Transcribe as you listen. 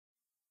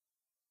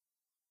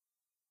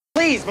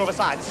Please move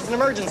aside. This is an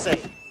emergency.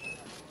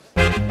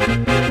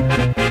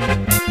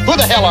 Who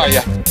the hell are you?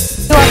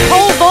 You are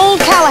Cold Bold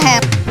Callahan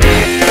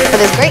with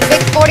his great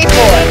big 44.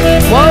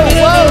 Whoa,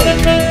 whoa!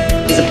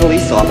 He's a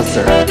police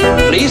officer.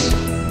 Police?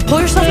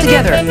 Pull yourself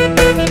together.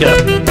 Get up.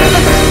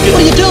 What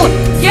are you doing?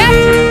 Get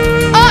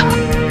up!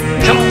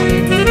 Come on.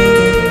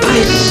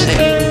 I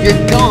said.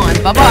 You're gone.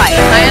 Bye-bye.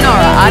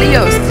 Sayonara.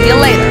 Adios. See you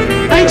later.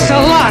 Thanks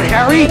a lot,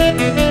 Harry.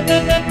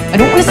 I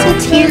don't want to see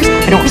tears.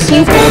 I don't want to see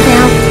you fall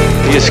down.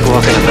 What are you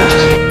squawking about?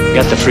 You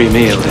got the free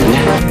meal, didn't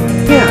you?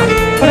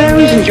 Yeah, but I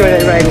always enjoy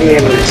that ride in the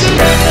ambulance.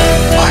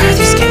 Why are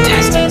these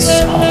contestants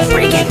so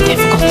freaking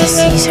difficult this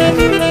season?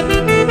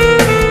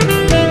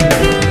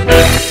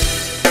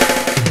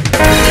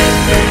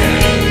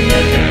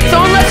 So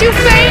unless you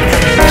faint,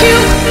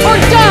 puke, or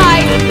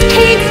die,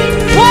 keep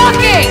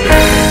walking!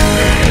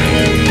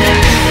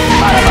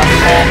 Son of a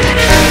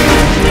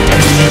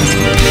bitch.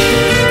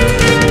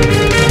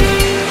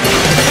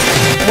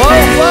 Whoa,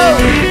 whoa,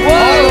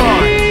 whoa!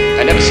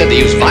 I never said to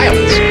use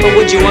violence. What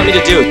would you want me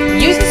to do?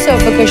 Use a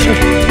sofa cushion.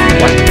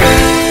 What?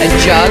 A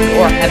jug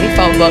or a heavy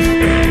phone book.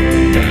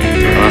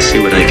 I'll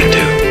see what I can do.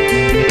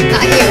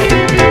 Not you.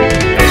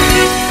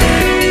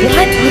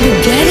 What are you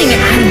getting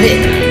out of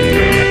it?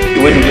 You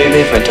wouldn't believe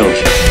me if I told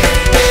you.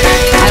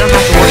 I don't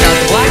have to work out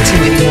the black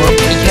team anymore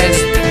because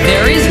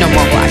there is no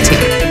more black team.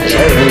 As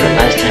I remember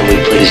last time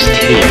we played as a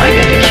team, I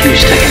got the cue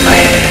stuck in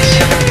my ass.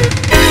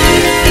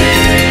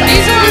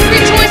 These are our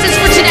three choices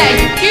for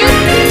today.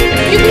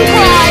 You can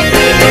cry,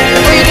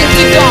 or you can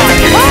keep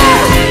going.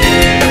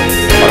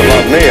 What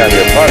about me? I'm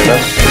your partner.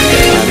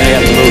 I may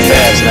have to move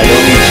fast, and I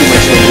don't need too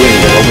much wing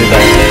to hold me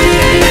back.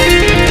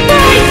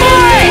 Fight for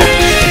it!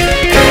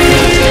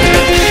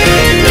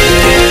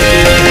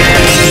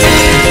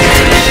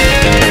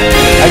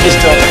 I just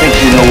don't think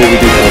you know what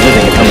we do for a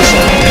living at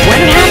Homicide. When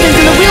it happens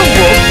in the real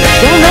world,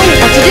 you'll know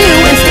what to do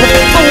instead of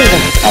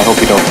folding. I hope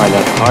you don't find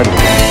out the hard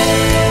way.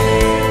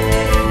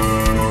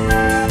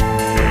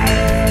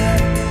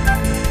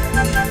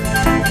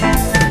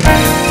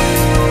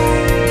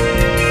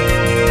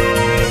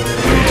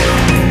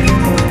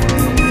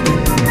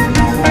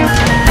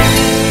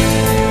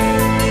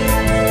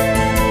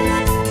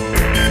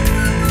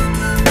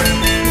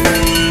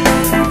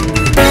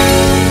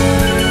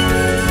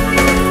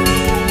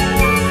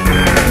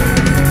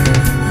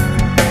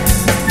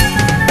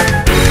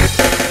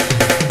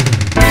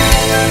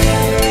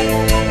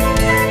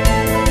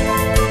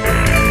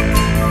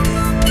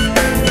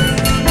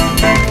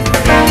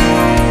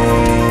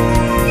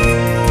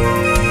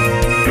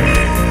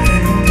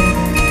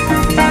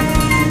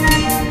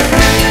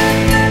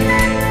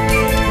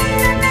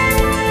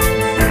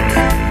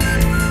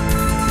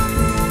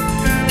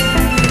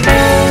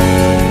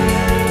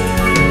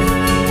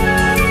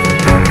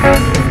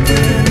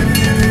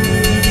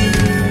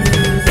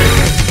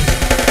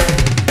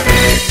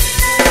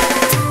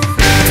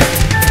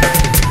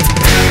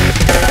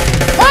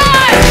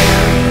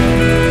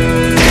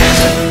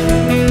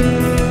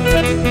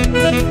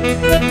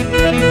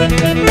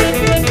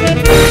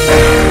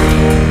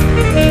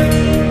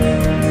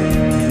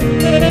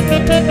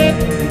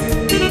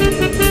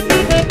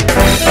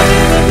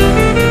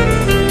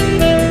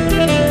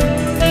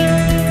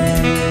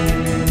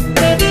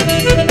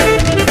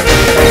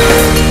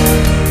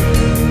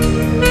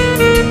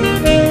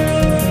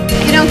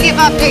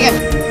 Up, dig it.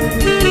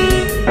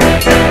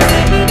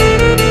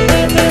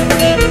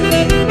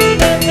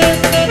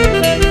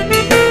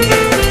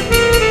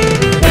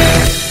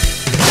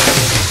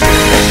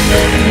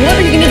 What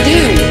are you gonna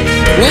do?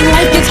 When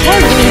life gets hard,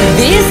 you mean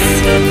this?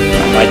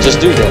 I might just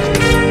do that.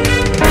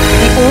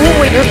 The only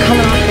way you're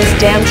coming off this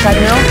damn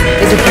treadmill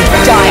is if you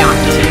die on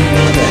it.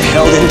 What the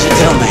hell didn't you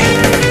tell me?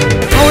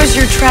 How was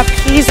your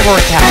trapeze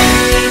workout?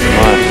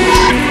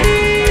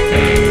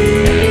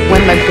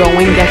 When the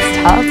going gets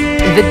tough,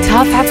 the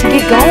tough have to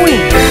get going.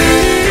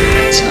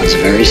 Sounds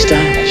very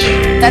stylish.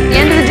 At the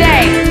end of the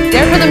day,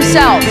 they're for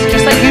themselves,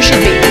 just like you should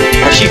be.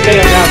 If she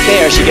fails out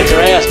there, she gets her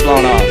ass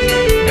blown off.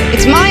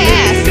 It's my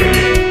ass.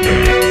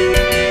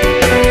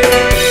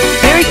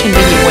 Very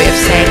convenient way of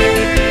saying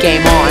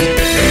game on.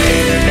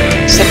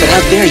 Except that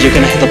out there, you're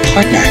gonna have a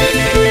partner.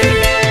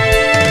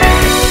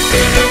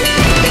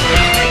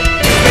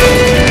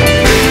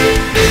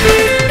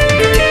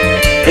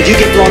 If you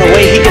get blown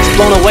away, he gets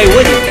blown away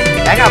with you.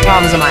 I got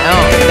problems of my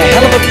own. A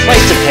hell of a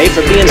price to pay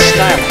for being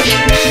stylish.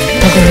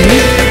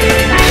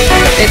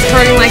 It's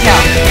hurting like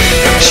hell.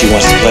 If she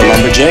wants to play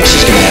lumberjack,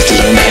 she's gonna have to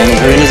learn to handle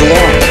her into the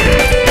lawn.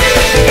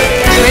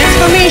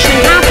 Transformation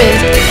happens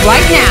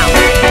right now.